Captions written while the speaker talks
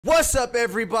What's up,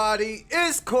 everybody?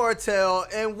 It's Cortel,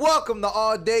 and welcome to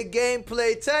All Day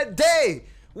Gameplay. Today,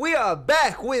 we are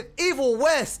back with Evil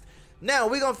West. Now,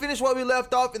 we're going to finish what we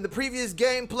left off in the previous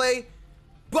gameplay.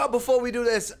 But before we do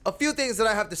this, a few things that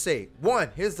I have to say.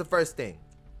 One, here's the first thing.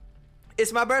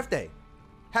 It's my birthday.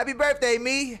 Happy birthday,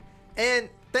 me. And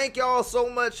thank y'all so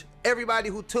much, everybody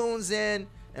who tunes in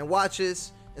and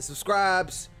watches and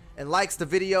subscribes and likes the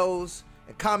videos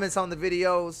and comments on the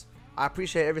videos. I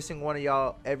appreciate every single one of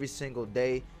y'all every single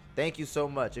day. Thank you so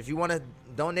much. If you want to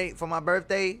donate for my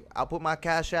birthday, I'll put my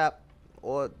Cash App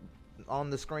or on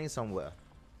the screen somewhere.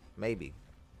 Maybe.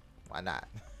 Why not?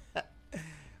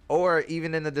 Or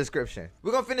even in the description.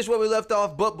 We're going to finish where we left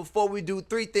off, but before we do,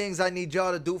 3 things I need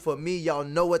y'all to do for me. Y'all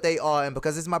know what they are, and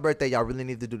because it's my birthday, y'all really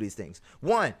need to do these things.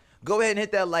 1, go ahead and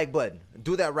hit that like button.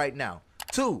 Do that right now.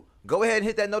 2, go ahead and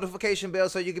hit that notification bell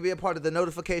so you can be a part of the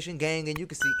notification gang and you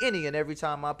can see any and every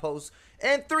time I post.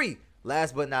 And 3,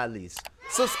 last but not least,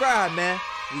 subscribe, man.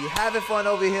 We having fun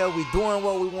over here. We doing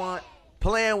what we want,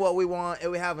 playing what we want, and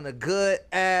we're having a good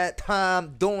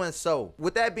time doing so.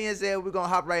 With that being said, we're going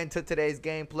to hop right into today's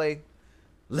gameplay.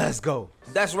 Let's go.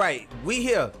 That's right. We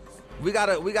here. We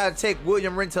gotta take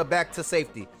William Renter back to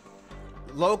safety.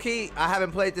 Low-key, I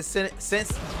haven't played this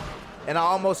since, and I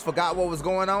almost forgot what was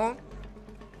going on.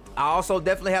 I also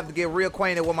definitely have to get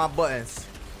reacquainted with my buttons,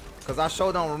 because I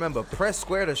sure don't remember. Press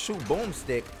square to shoot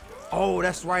boomstick. Oh,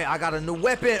 that's right. I got a new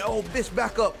weapon. Oh, bitch,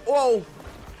 back up. Whoa.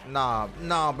 Nah,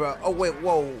 bro. Oh, wait.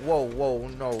 Whoa,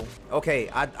 no. Okay,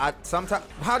 I sometimes...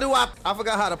 How do I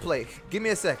forgot how to play. Give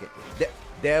me a second.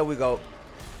 There we go.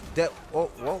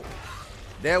 Whoa.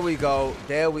 There we go.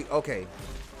 Okay.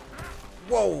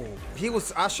 Whoa.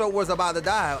 I sure was about to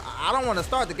die. I don't want to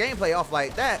start the gameplay off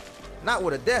like that. Not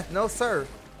with a death. No, sir.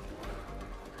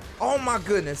 Oh my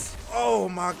goodness. Oh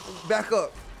my, back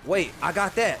up. Wait, I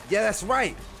got that. Yeah, that's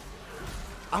right.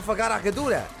 I forgot I could do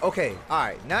that. Okay, all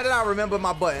right. Now that I remember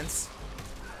my buttons,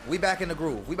 we back in the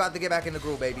groove. We about to get back in the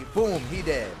groove, baby. Boom, he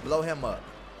dead. Blow him up.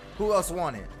 Who else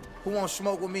want it? Who wants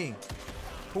smoke with me?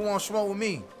 Who wants smoke with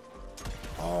me?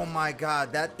 Oh my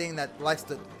God, that thing that likes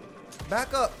to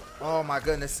back up. Oh my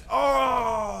goodness.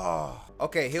 Oh.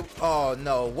 Okay, here. Oh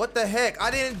no, what the heck? I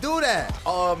didn't do that.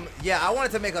 Yeah, I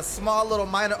wanted to make a small little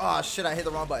minor. Oh shit, I hit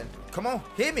the wrong button. Come on,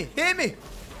 hit me.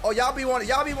 Oh, y'all be wanting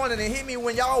to hit me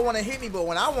when y'all want to hit me, but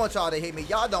when I want y'all to hit me,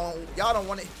 y'all don't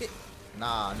want to hit.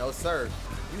 Nah, no sir.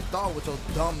 You thought with your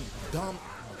dumb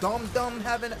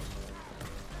having.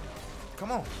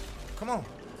 Come on.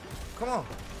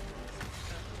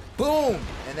 Boom,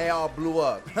 and they all blew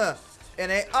up. And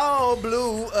they all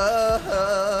blew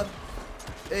up.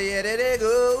 Yeah, there they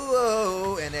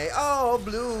go, and they all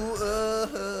blew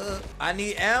up. I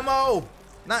need ammo.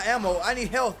 Not ammo, I need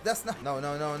health. That's not.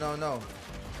 No.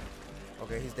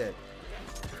 Okay, he's dead.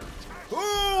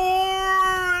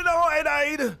 Oh, no, I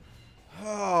died.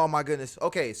 Oh, my goodness.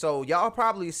 Okay, so y'all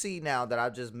probably see now that I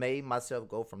just made myself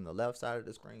go from the left side of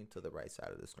the screen to the right side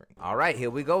of the screen. All right, here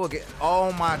we go again.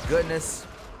 Oh, my goodness.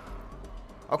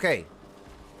 Okay.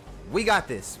 We got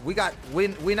this. We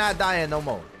not dying no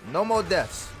more. No more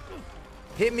deaths.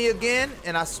 Hit me again,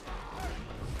 and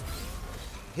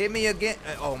hit me again.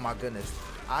 Oh my goodness.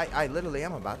 I literally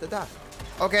am about to die.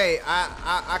 Okay,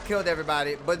 I killed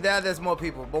everybody, but now there's more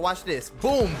people. But watch this.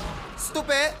 Boom.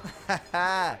 Stupid.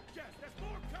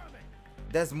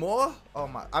 There's more? Oh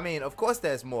my. I mean, of course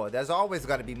there's more. There's always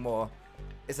got to be more.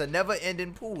 It's a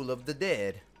never-ending pool of the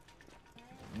dead.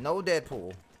 No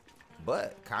Deadpool.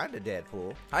 But kind of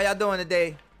Deadpool. How y'all doing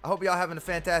today? I hope y'all having a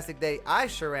fantastic day. I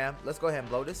sure am. Let's go ahead and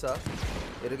blow this up.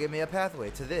 It'll give me a pathway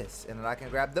to this, and then I can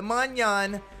grab the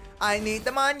Manyan. I need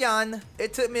the Manyan.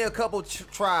 It took me a couple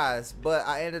tries, but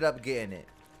I ended up getting it.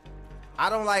 I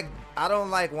don't like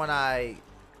when I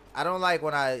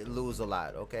lose a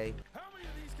lot. Okay. How many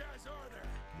of these guys are there?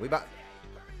 We about.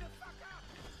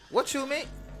 What you mean?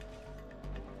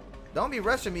 Don't be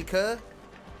rushing me, cuz.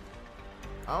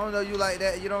 I don't know you like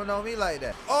that. You don't know me like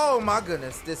that. Oh my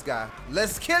goodness, this guy.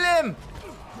 Let's kill him.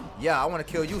 Yeah, I want to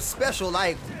kill you special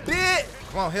like bit.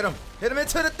 Come on, hit him. Hit him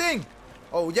into the thing.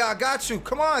 Oh yeah, I got you.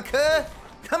 Come on, cuz.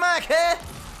 Come on, cuz.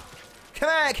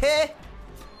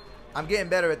 I'm getting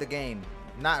better at the game.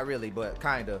 Not really, but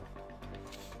kinda.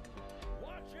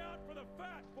 Watch out for the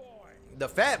fat boy. The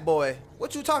fat boy?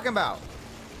 What you talking about?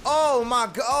 Oh my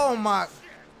god.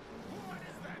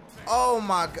 Oh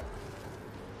my god.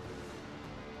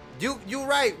 You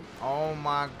right. Oh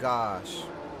my gosh.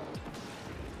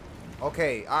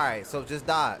 Okay, alright, so just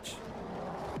dodge.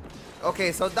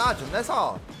 Okay, so dodge him. That's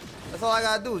all. That's all I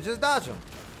gotta do. Just dodge him.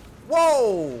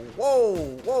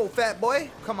 Whoa, fat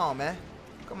boy. Come on, man.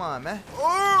 Come on, man.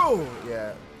 Oh,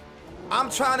 yeah. I'm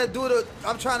trying to do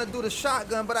the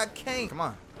shotgun, but I can't. Come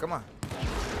on, come on.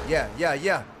 Yeah.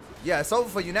 Yeah, it's over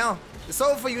for you now. It's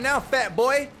over for you now, fat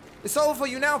boy. It's over for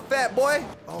you now, fat boy.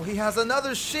 Oh, he has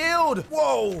another shield.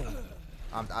 Whoa.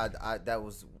 That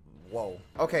was, whoa.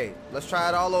 Okay, let's try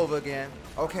it all over again.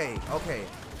 Okay.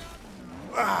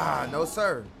 Ah, no,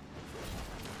 sir.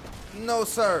 No,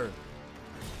 sir.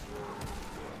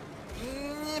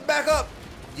 Back up.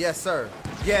 Yes, sir.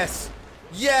 Yes.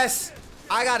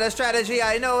 I got a strategy.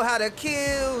 I know how to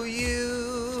kill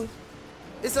you.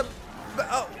 It's a...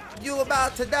 Oh, you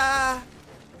about to die.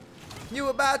 You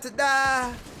about to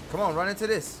die. Come on, run into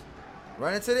this.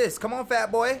 Run into this. Come on,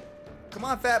 fat boy. Come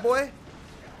on, fat boy.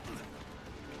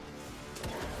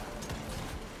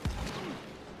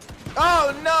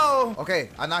 Oh, no. Okay,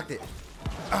 I knocked it.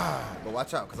 But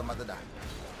watch out, because I'm about to die.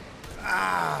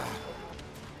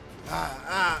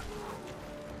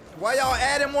 Why y'all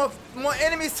adding more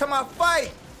enemies to my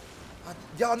fight?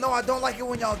 Y'all know I don't like it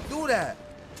when y'all do that.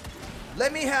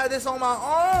 Let me have this on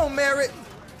my own merit.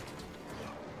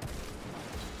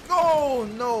 Oh,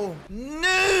 no.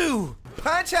 No!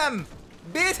 Punch him!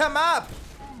 Beat him up!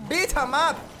 Beat him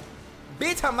up!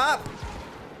 Beat him up!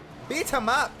 Beat him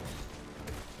up!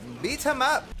 Beat him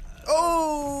up!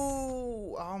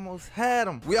 Oh! I almost had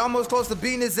him. We almost close to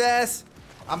beating his ass.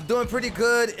 I'm doing pretty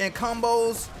good in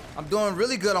combos. I'm doing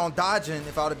really good on dodging,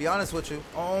 if I were to be honest with you.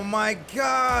 Oh my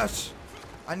gosh!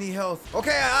 I need health.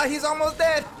 Okay, he's almost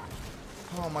dead.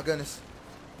 Oh my goodness.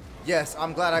 Yes,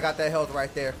 I'm glad I got that health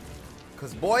right there.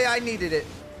 Because boy, I needed it.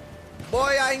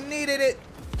 Boy, I needed it.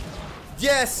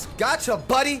 Yes, gotcha,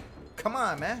 buddy. Come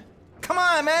on, man. Come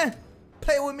on, man.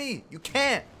 Play with me. You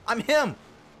can't. I'm him.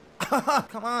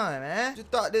 Come on, man. You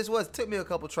thought this was, took me a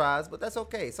couple tries, but that's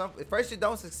okay. If first you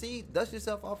don't succeed, dust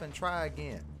yourself off and try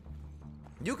again.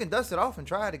 You can dust it off and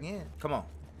try it again. Come on.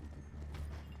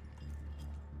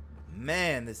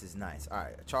 Man, this is nice. All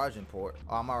right, a charging port.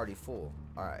 Oh, I'm already full.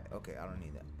 All right, okay, I don't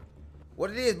need that.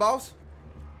 What it is, boss?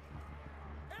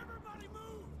 Everybody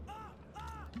move!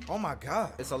 Up! Oh my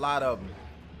God. It's a lot of them.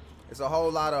 It's a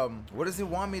whole lot of them. What does it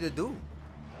want me to do?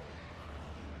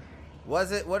 What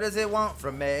does it want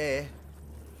from me?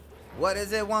 What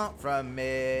does it want from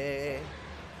me?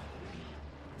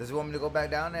 Does it want me to go back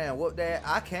down there and whoop that?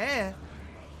 I can.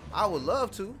 I would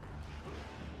love to.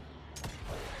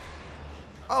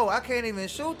 Oh, I can't even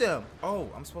shoot them. Oh,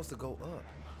 I'm supposed to go up.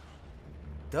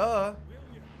 Duh.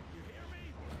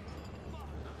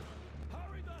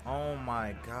 Oh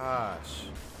my gosh.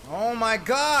 Oh my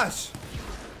gosh.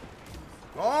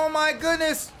 Oh my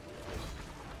goodness.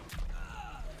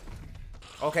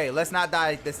 Okay, let's not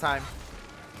die this time.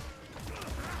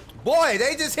 Boy,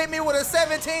 they just hit me with a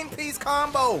 17-piece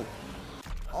combo.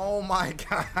 Oh my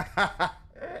God.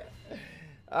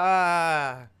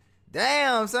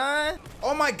 Damn, son.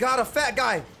 Oh my God, a fat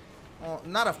guy. Oh,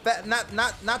 not a fat,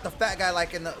 not the fat guy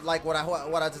like in the what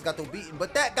I just got through beating,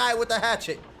 but that guy with the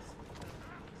hatchet.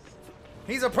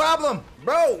 He's a problem,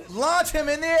 bro. Launch him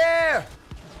in the air.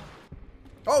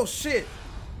 Oh shit.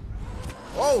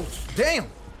 Oh damn.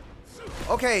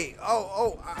 Okay.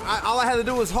 All I had to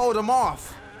do was hold him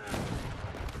off.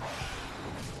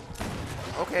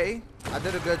 Okay, I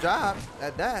did a good job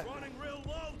at that. Running real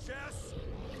low, Jess.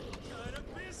 Kinda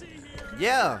busy here.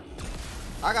 Yeah,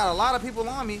 I got a lot of people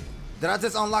on me. Did I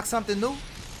just unlock something new? How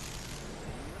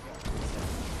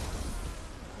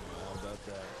about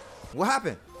that? What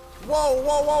happened? Whoa,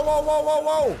 whoa, whoa, whoa, whoa, whoa,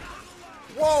 whoa.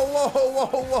 Whoa, whoa,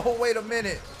 whoa, whoa, wait a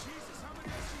minute.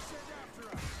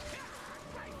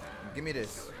 Give me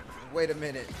this. Wait a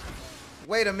minute.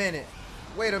 Wait a minute.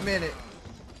 Wait a minute.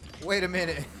 Wait a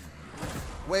minute.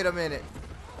 Wait a minute.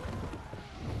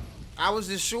 I was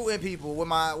just shooting people with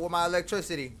my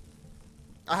electricity.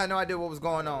 I had no idea what was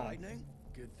going on. Lightning?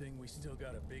 Good thing we still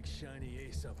got a big shiny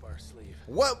ace up our sleeve.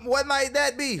 What might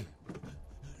that be?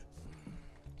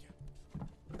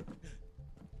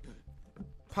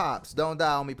 Pops, don't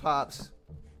die on me, Pops.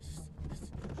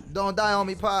 Don't die on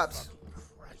me, Pops.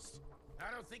 Christ. I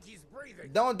don't think he's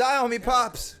breathing. Don't die on me,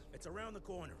 Pops. It's around the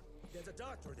corner. There's a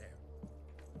doctor there.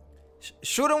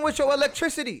 Shoot him with your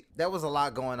electricity. There was a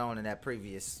lot going on in that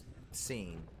previous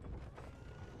scene.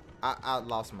 I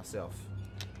lost myself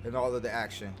in all of the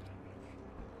action.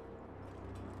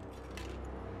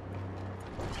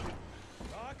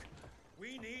 Doc,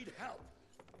 we need help.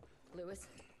 Lewis,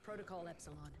 Protocol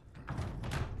Epsilon.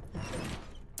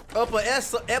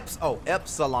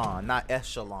 Epsilon, not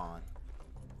echelon.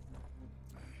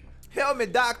 Help me,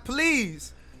 Doc,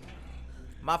 please.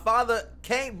 My father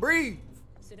can't breathe.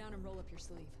 Sit down and roll up your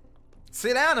sleeve.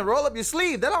 Sit down and roll up your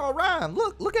sleeve. That all rhyme.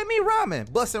 Look at me rhyming,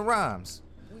 busting rhymes.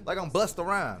 Like I'm Busta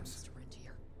Rhymes.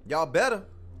 Y'all better.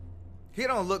 He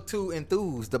don't look too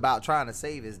enthused about trying to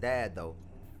save his dad, though.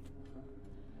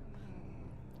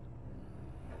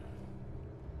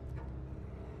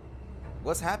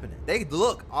 What's happening? They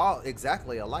look all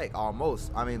exactly alike,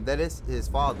 almost. I mean, that is his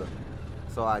father,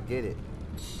 so I get it.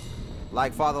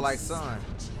 Like father, like son.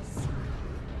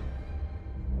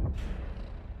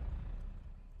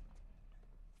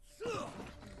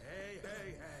 Hey,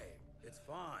 it's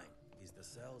fine. He's the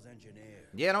cell's engineer.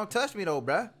 Yeah, don't touch me though,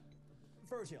 bruh.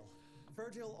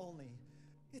 Virgil only.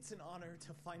 It's an honor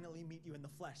to finally meet you in the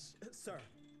flesh. Sir,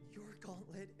 your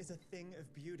gauntlet is a thing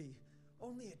of beauty.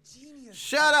 Only a genius.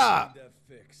 Shut up! That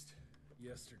fixed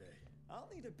yesterday. I'll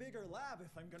need a bigger lab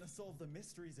if I'm gonna solve the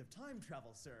mysteries of time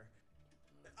travel, sir.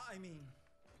 I mean...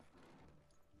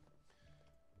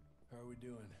 How are we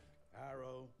doing?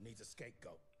 Arrow needs a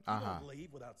scapegoat. He won't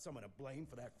leave without someone to blame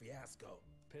for that fiasco.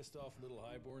 Pissed off little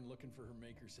highborn looking for her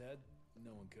maker's head?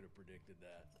 No one could have predicted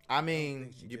that. I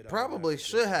mean, you probably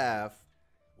should have.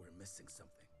 We're missing something.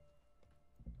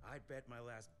 I bet my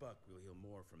last buck we'll hear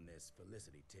more from this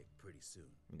Felicity tick pretty soon.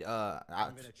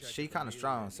 She kind of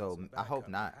strong, so I hope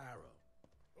not. Arrow.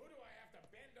 Who do I have to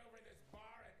bend over this bar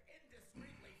and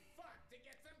indiscreetly fuck to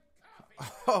get some coffee?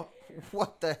 Oh,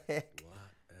 what the heck?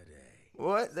 What a day.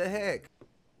 What the heck?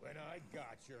 When I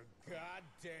got your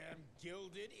goddamn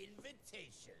gilded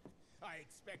invitation, I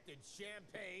expected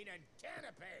champagne and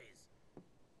canapes.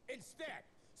 Instead,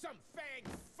 some fang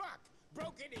fuck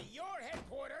broke into your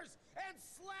headquarters and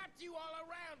slapped you all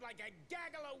around like a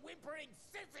gaggle of whimpering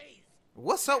sissies.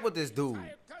 What's up with this dude?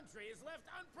 The entire country is left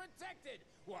unprotected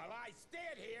while I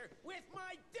stand here with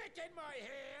my dick in my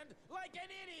hand like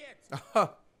an idiot.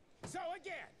 So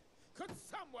again, could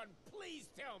someone please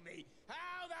tell me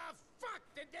how the fuck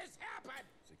did this happen?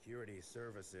 Security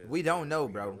services. We don't know,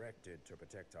 bro. Directed to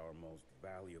protect our most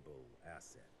valuable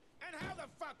asset. And how the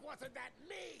fuck wasn't that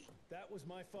me? That was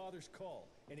my father's call,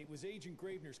 and it was Agent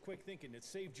Gravener's quick thinking that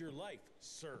saved your life,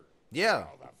 sir. Yeah.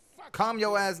 All the fuck Calm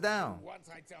your ass down. Once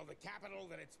I tell the Capitol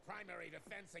that its primary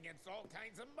defense against all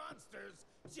kinds of monsters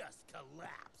just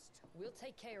collapsed. We'll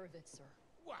take care of it, sir.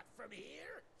 What, from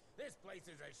here? This place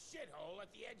is a shithole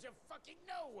at the edge of fucking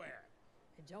nowhere.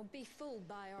 And don't be fooled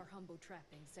by our humble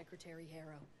trappings, Secretary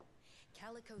Harrow.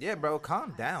 Calico Yeah, bro, Cell has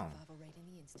calm the highest down. survival rate in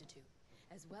the Institute,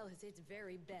 as well as its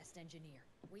very best engineer.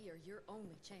 We are your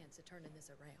only chance of turning this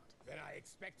around. Then I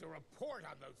expect a report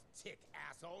on those tick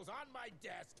assholes on my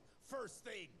desk first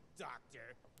thing,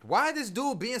 Doctor. Why this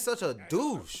dude being such a And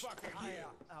who the douche? fuck are you?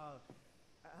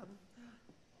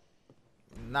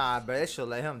 Nah, bro, they should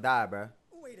let him die, bro.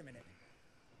 Wait a minute.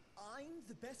 I'm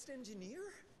the best engineer?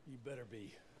 You better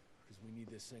be, because we need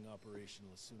this thing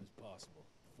operational as soon as possible,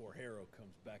 before Harrow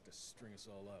comes back to string us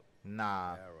all up.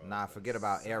 Nah, forget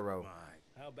about Arrow.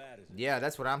 How bad is it? Yeah,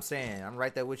 that's what I'm saying. I'm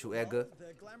right there with you, Edgar. Well,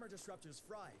 the glamour disruptor's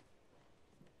fried.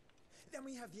 Then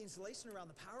we have the insulation around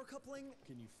the power coupling.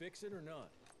 Can you fix it or not?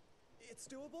 It's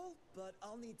doable, but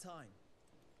I'll need time.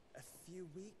 A few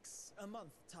weeks, a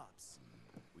month tops.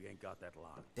 We ain't got that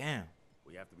long. Damn.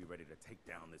 We have to be ready to take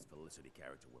down this Felicity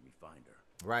character when we find her.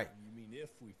 Right. You mean if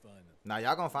we find them? Nah,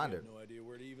 y'all gonna We find have her. no idea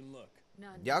where to even look.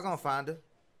 None. Y'all gonna find her.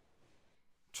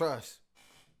 Trust.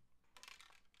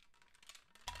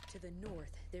 To the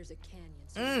north, there's a canyon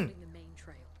surrounding the main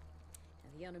trail.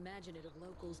 And the unimaginative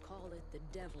locals call it the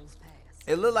Devil's Pass.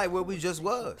 It looked like where we just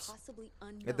was Possibly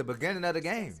at the beginning of the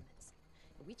game. specimens.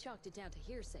 We chalked it down to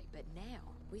hearsay, but now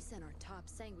we sent our top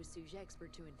sanguisuge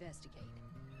expert to investigate.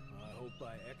 I hope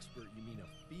by expert you mean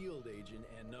a field agent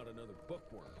and not another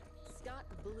bookworm. Scott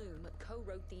Bloom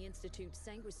co-wrote the Institute's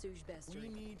sanguisuge We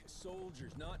bestiary. need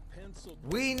soldiers, not pencil.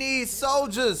 We need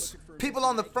soldiers. People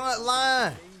on the front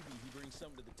line. Maybe he brings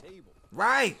something to the table.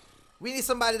 Right. We need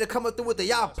somebody to come up through with the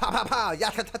y'all pow pow pow ya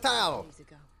ta ta ta. Days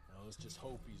ago. Now let's just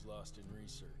hope he's lost in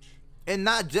research. And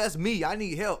not just me. I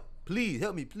need help. Please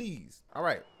help me, please. All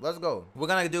right, let's go. We're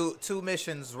gonna do 2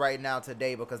 missions right now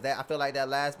today because I feel like that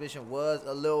last mission was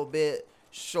a little bit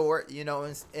short, you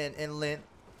know, in length.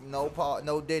 No Paul,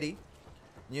 no Diddy,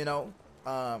 you know.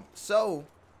 So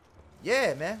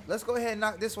yeah, man, let's go ahead and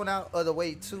knock this one out of the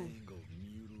way too. Mangled,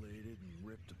 mutilated, and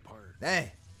ripped apart.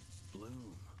 Dang.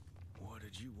 Bloom, what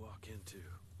did you walk into?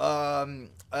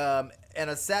 An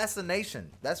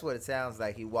assassination. That's what it sounds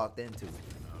like he walked into. I'm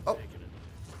Oh. taking it.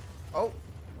 Oh,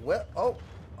 well,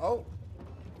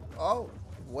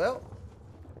 well.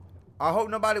 I hope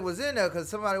nobody was in there, because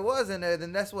somebody was in there,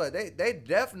 then that's what. They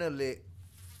definitely,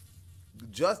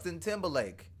 Justin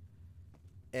Timberlake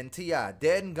and T.I.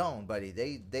 dead and gone, buddy.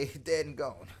 They dead and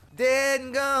gone. Dead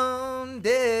and gone,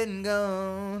 dead and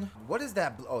gone. What is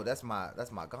that? Oh, that's my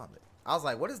gauntlet. I was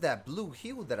like, what is that blue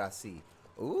hue that I see?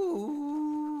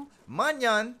 Ooh,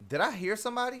 Manyan. Did I hear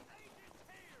somebody?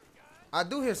 I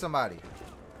do hear somebody.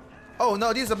 Oh,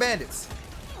 no, these are bandits.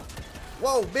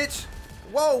 Whoa, bitch.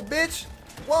 Whoa, bitch.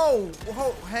 Whoa.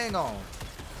 Whoa. Hang on.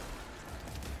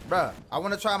 Bruh, I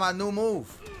want to try my new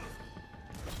move.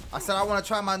 I said I want to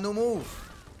try my new move.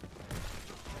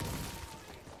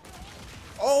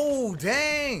 Oh,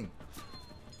 dang.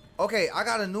 Okay, I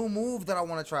got a new move that I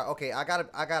want to try. Okay, I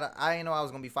didn't know I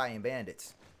was going to be fighting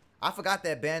bandits. I forgot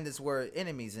that bandits were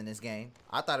enemies in this game.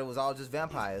 I thought it was all just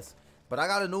vampires. But I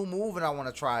got a new move and I want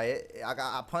to try it.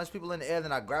 I punch people in the air,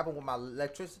 then I grab them with my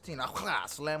electricity and I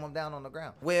slam them down on the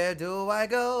ground. Where do I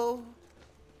go?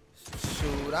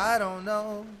 Shoot, I don't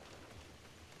know.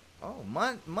 Oh,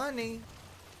 money.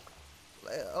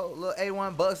 Oh, little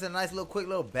A1 bucks and a nice little quick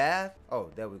little bath. Oh,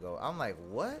 there we go. I'm like,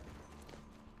 what?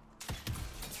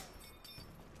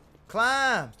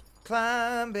 Climb,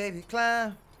 climb, baby,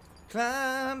 climb.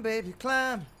 Climb, baby,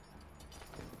 climb.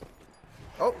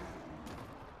 Oh.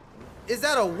 Is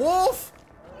that a wolf?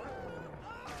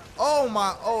 Oh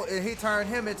my, oh, and he turned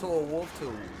him into a wolf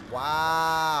too.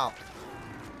 Wow.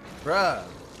 Bruh,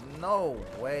 no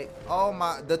way. Oh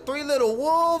my, the three little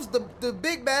wolves, the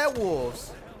big bad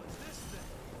wolves.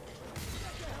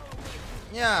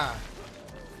 Yeah.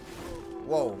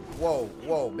 Whoa, whoa,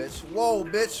 whoa, bitch. Whoa,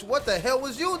 bitch. What the hell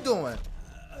was you doing?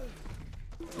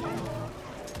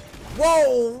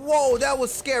 Whoa, whoa, that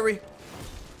was scary.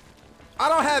 I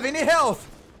don't have any health.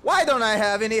 Why don't I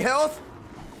have any health?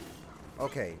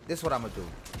 Okay, this is what I'm gonna do.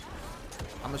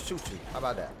 I'm gonna shoot you. How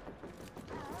about that?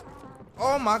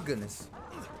 Oh my goodness.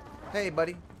 Hey,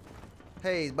 buddy.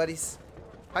 Hey, buddies.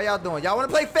 How y'all doing? Y'all wanna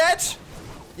play fetch?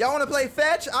 Y'all wanna play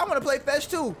fetch? I wanna play fetch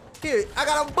too. Here, I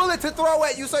got a bullet to throw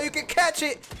at you so you can catch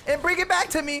it and bring it back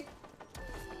to me.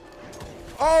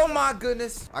 Oh my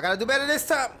goodness. I gotta do better this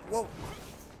time. Whoa.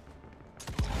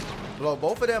 Blow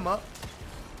both of them up.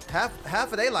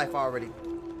 Half of their life already.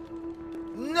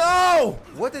 No!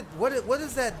 What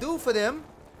does that do for them?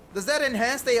 Does that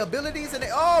enhance their abilities? And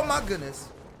oh my goodness.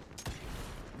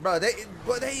 Bro,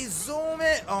 they zoom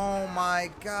in. Oh my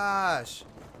gosh.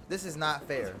 This is not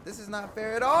fair. This is not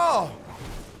fair at all.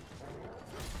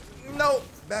 No,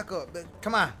 back up.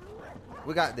 Come on.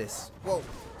 We got this. Whoa.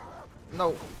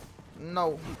 No.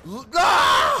 No.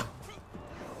 Ah!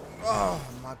 Oh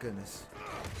my goodness.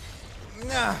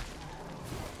 Nah.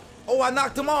 Oh, I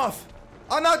knocked him off.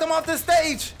 I knocked him off the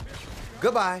stage.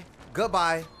 Goodbye.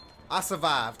 Goodbye. I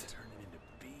survived. Turning into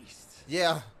beasts.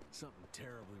 Yeah. Something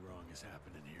terribly wrong is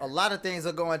happening here. A lot of things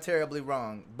are going terribly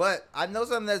wrong. But I know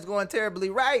something that's going terribly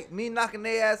right. Me knocking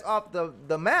their ass off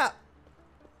the map.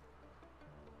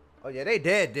 Oh, yeah, they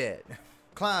dead.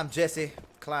 Climb, Jesse.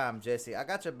 Climb, Jesse. I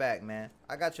got your back, man.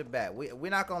 I got your back.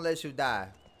 We're not going to let you die.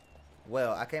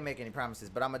 Well, I can't make any promises,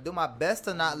 but I'm going to do my best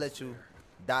to not let you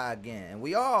die again. And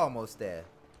we are almost there.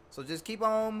 So just keep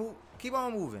on moving. Keep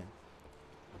on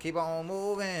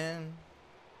moving.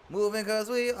 Moving because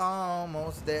we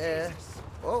almost there.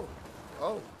 Oh.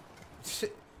 Oh.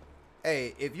 Shit.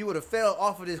 Hey, if you would have fell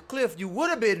off of this cliff, you would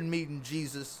have been meeting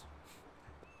Jesus.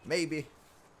 Maybe.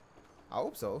 I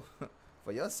hope so.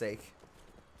 For your sake.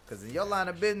 Because in your line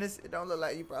of business, it don't look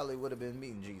like you probably would have been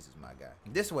meeting Jesus, my guy.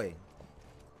 This way.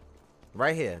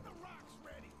 Right here.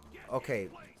 Okay.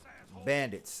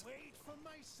 Bandits.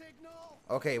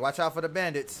 Okay, watch out for the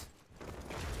bandits.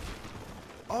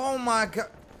 Oh my god.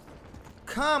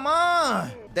 Come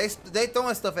on. They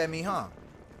throwing stuff at me, huh?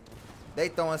 They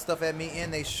throwing stuff at me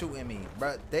and they shooting me.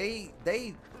 But they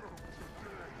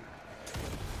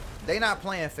not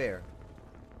playing fair.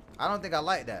 I don't think I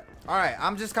like that. Alright,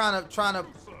 I'm just kind of trying to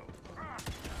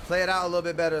play it out a little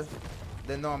bit better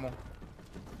than normal.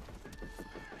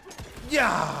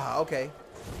 Yeah, okay.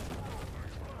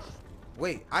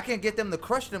 Wait, I can get them to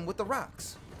crush them with the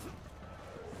rocks.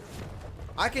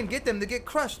 I can get them to get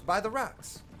crushed by the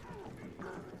rocks.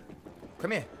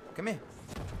 Come here. Come here.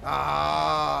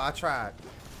 Ah, I tried.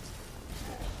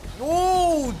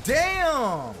 Oh,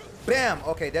 damn. Bam.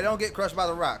 Okay, they don't get crushed by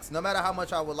the rocks. No matter how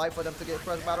much I would like for them to get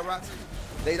crushed by the rocks,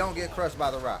 they don't get crushed by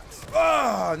the rocks.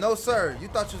 Ah, no, sir. You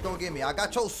thought you was going to get me. I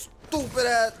got your stupid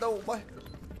ass, though, boy.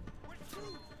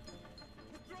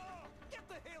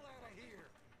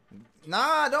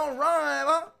 Nah, don't run,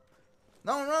 huh?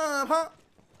 Don't run, huh?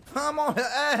 I'm on the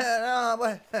ass,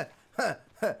 boy.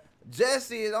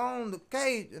 Jesse is on the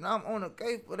case, and I'm on the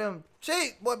case for them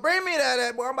cheeks. Boy, bring me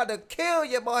that, boy. I'm about to kill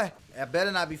you, boy. I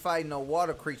better not be fighting no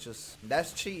water creatures.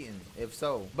 That's cheating, if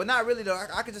so. But not really, though.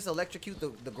 I could just electrocute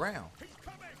the ground.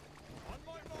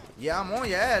 Yeah, I'm on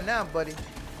your ass now, buddy.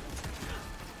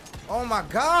 Oh, my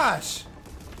gosh.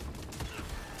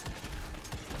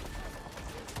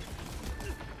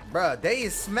 Bruh, they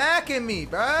is smacking me,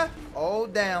 bruh. Oh,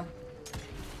 damn.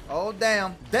 Oh,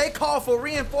 damn. They call for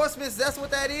reinforcements. That's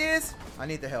what that is? I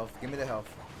need the health. Give me the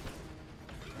health.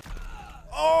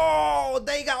 Oh,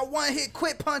 they got one hit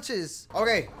quit punches.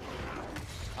 Okay.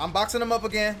 I'm boxing them up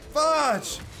again.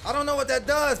 Fudge. I don't know what that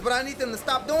does, but I need them to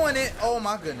stop doing it. Oh,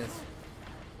 my goodness.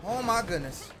 Oh, my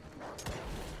goodness.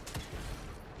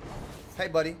 Hey,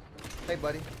 buddy. Hey,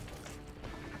 buddy.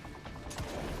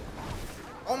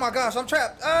 Oh, my gosh. I'm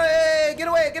trapped. Hey, get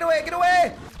away. Get away. Get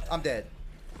away. I'm dead.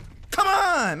 Come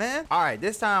on, man. All right,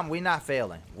 this time we're not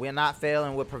failing. We're not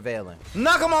failing, we're prevailing.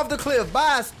 Knock him off the cliff.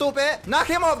 Bye, stupid. Knock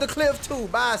him off the cliff, too.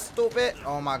 Bye, stupid.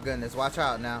 Oh, my goodness. Watch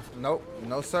out now. Nope.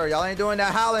 No, sir. Y'all ain't doing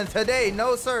that howling today.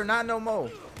 No, sir. Not no more.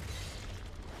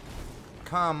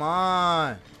 Come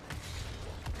on.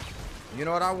 You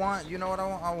know what I want? You know what I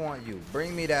want? I want you.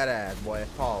 Bring me that ass, boy.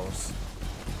 Pause.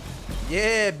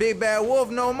 Yeah, big bad wolf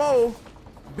no more.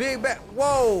 Big bad.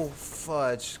 Whoa.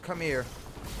 Fudge. Come here.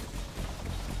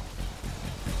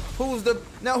 Who's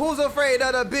afraid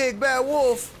of the big bad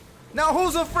wolf? Now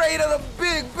who's afraid of the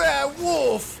big bad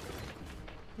wolf?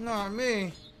 Not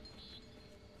me.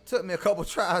 Took me a couple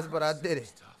tries, but I did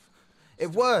it.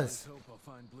 It was.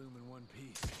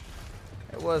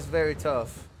 It was very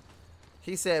tough.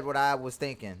 He said what I was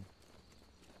thinking.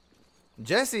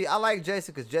 Jesse, I like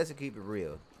Jesse because Jesse keep it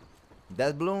real.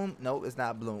 That's Bloom? No, it's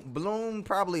not Bloom. Bloom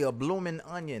probably a blooming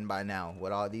onion by now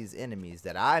with all these enemies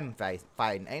that I'm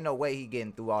fighting. Ain't no way he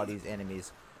getting through all these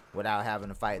enemies without having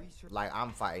to fight like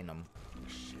I'm fighting them.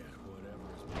 Shit, whatever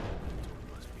is behind that door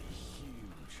must be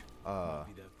huge.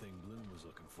 Maybe that thing Bloom was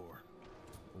looking for.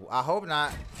 I hope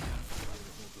not.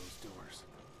 Those doors.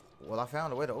 Well, I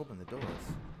found a way to open the doors.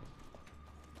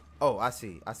 Oh, I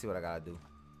see. I see what I gotta do.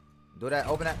 Do that.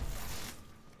 Open that.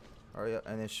 Hurry up,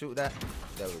 and then shoot that.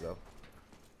 There we go.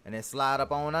 And then slide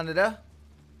up on under there.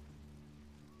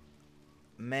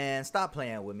 Man, stop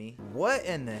playing with me. What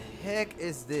in the heck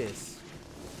is this?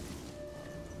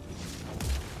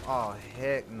 Oh,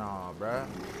 heck nah, bruh.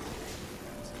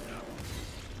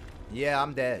 Yeah,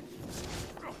 I'm dead.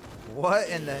 What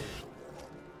in the...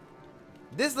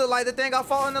 This look like the thing I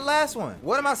fought in the last one.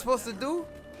 What am I supposed to do?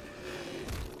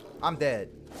 I'm dead.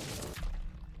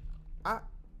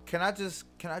 Can I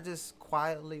just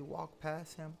quietly walk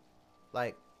past him?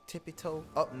 Like tippy toe?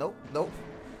 Oh, nope, nope.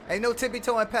 Ain't no tippy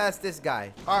toeing past this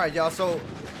guy. All right, y'all. So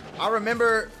I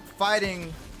remember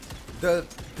fighting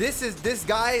this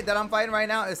guy that I'm fighting right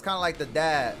now is kind of like the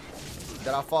dad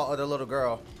that I fought with the little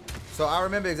girl. So I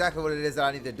remember exactly what it is that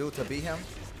I need to do to beat him.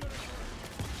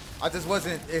 I just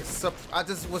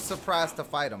was surprised to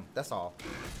fight him. That's all.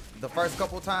 The first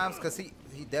couple times, cause he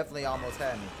definitely almost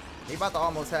had me. He about to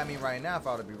almost have me right now if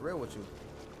I were to be real with you.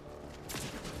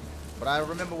 But I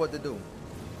remember what to do.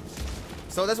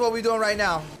 So that's what we're doing right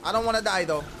now. I don't want to die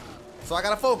though. So I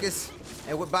gotta focus.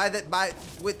 And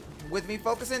with me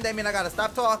focusing, that means I gotta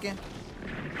stop talking.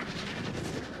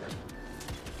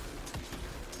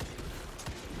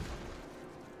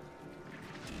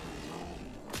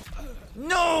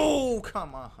 No!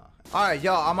 Come on. Alright,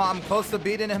 y'all. I'm close to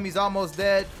beating him. He's almost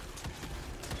dead.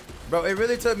 Bro, it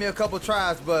really took me a couple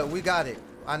tries, but we got it.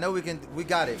 I know we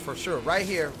got it for sure. Right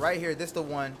here, this the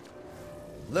one.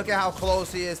 Look at how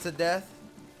close he is to death.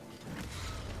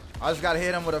 I just gotta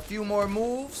hit him with a few more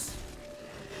moves.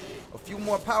 A few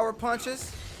more power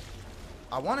punches.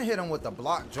 I wanna hit him with the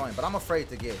block joint, but I'm afraid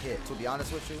to get hit, to be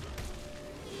honest with you.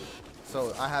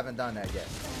 So I haven't done that yet.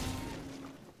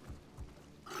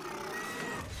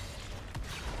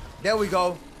 There we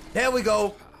go. There we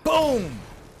go. Boom!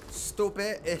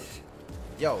 Stupid.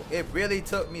 Yo, it really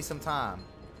took me some time.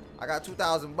 I got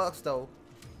 2,000 bucks though,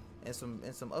 and some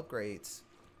upgrades.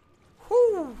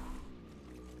 Whoo!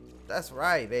 That's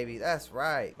right, baby. That's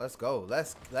right. Let's go.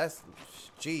 Let's.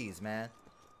 Jeez, man.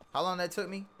 How long that took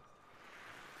me?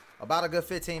 About a good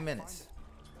 15 minutes.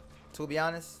 To be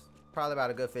honest, probably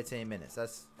about a good 15 minutes.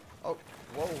 That's. Oh,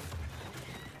 whoa.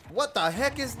 What the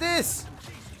heck is this?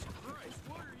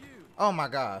 Oh my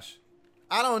gosh.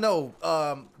 I don't know,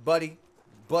 buddy,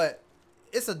 but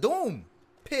it's a doom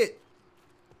pit.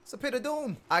 It's a pit of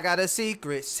doom. I got a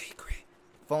secret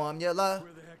formula.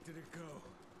 Where the heck did it go?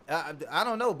 I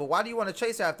don't know, but why do you want to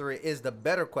chase after it is the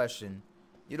better question.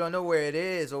 You don't know where it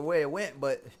is or where it went,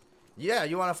 but yeah,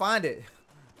 you want to find it.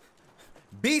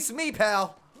 Beats me,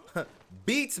 pal.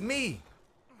 Beats me.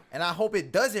 And I hope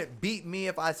it doesn't beat me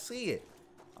if I see it.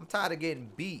 I'm tired of getting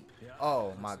beat. Yeah,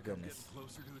 oh my goodness.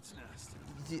 Closer to its nest.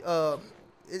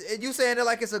 You saying it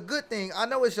like it's a good thing. I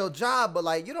know it's your job, but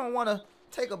like you don't want to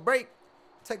take a break,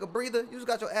 take a breather. You just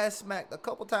got your ass smacked a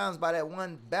couple times by that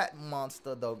one bat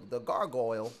monster, the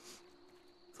gargoyle.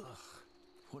 Ugh,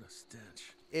 what a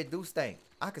stench. It do stink.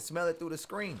 I can smell it through the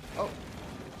screen. Oh.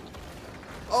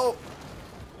 Oh.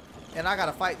 And I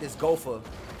gotta fight this gopher.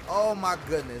 Oh my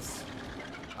goodness.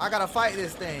 I gotta fight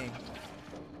this thing.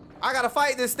 I gotta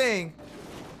fight this thing.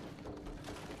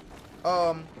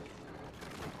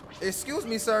 Excuse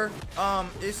me, sir.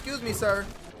 Excuse me, sir.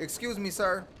 Excuse me,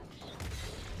 sir.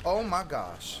 Oh my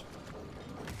gosh.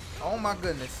 Oh my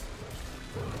goodness.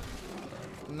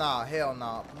 Nah, hell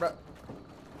nah. Bruh.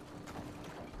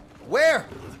 Where?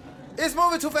 It's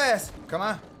moving too fast. Come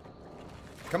on.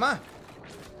 Come on.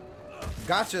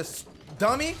 Gotcha,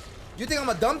 dummy. You think I'm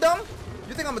a dum-dum?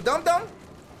 You think I'm a dum-dum?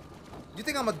 You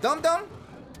think I'm a dum-dum?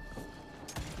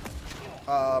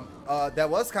 That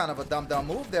was kind of a dum-dum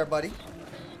move there, buddy.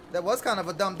 That was kind of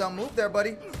a dum-dum move there,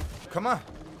 buddy. Come on.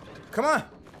 Come on.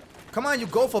 Come on, you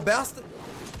gopher bastard.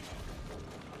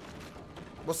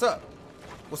 What's up?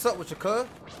 What's up with your cuz?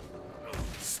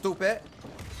 Stupid.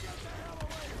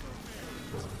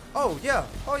 Oh, yeah.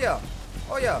 Oh, yeah.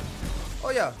 Oh, yeah. Oh,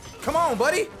 yeah. Come on,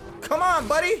 buddy. Come on,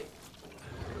 buddy.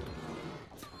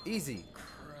 Easy.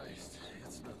 Christ,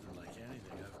 it's nothing like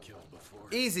anything I've killed before.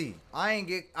 Easy. I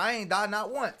ain't died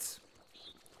not once.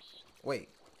 Wait.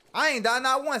 I ain't died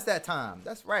not once that time.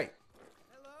 That's right.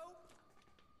 Hello?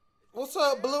 What's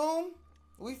up, Bloom?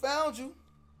 We found you.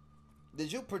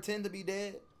 Did you pretend to be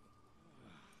dead?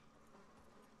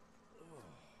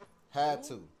 Had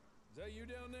to. Is that you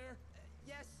down there?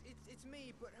 Yes, it's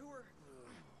me, but who are...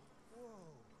 Whoa.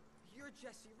 You're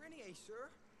Jesse Renier, sir.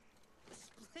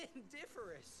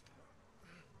 Splendiferous.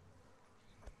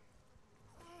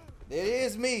 It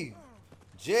is me,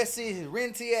 Jesse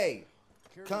Rentier.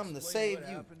 Care Come to explain save what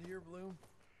you. happened here, Bloom?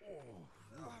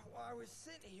 Well, I was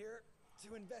sent here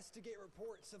to investigate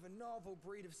reports of a novel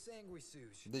breed of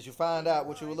sanguisuge. Did you find out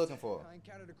what you were looking for? I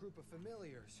encountered a group of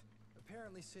familiars,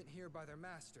 apparently sent here by their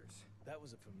masters. That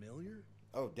was a familiar?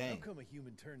 Oh, How dang. come a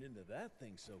human turned into that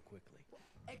thing so quickly?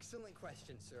 Excellent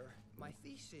question, sir. My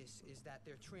thesis is that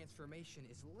their transformation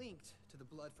is linked to the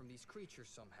blood from these creatures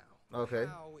somehow. Okay.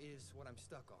 How is what I'm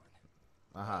stuck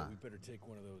on. Uh-huh. We better take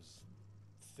one of those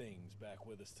things back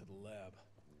with us to the lab.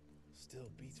 Still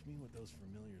beats me what those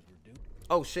familiars were doing.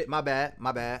 Oh, shit. My bad.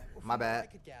 My bad. Well, My from what I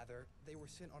bad. could gather, they were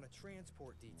sent on a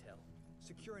transport detail,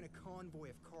 securing a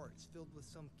convoy of carts filled with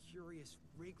some curious,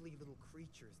 wriggly little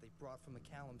creatures they brought from the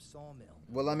Callum sawmill.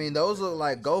 Well, I mean, those look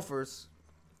like gophers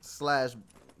slash...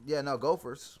 Yeah, no,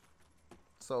 gophers.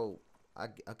 So,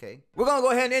 okay. We're going to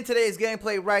go ahead and end today's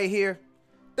gameplay right here.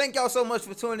 Thank y'all so much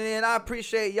for tuning in. I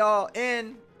appreciate y'all.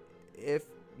 And if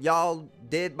y'all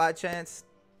did by chance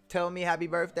tell me happy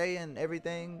birthday and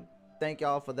everything, thank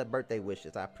y'all for the birthday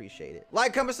wishes. I appreciate it.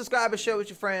 Like, comment, subscribe, and share with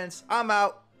your friends. I'm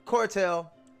out. Cortel.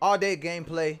 All day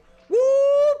gameplay. Woo!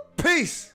 Peace!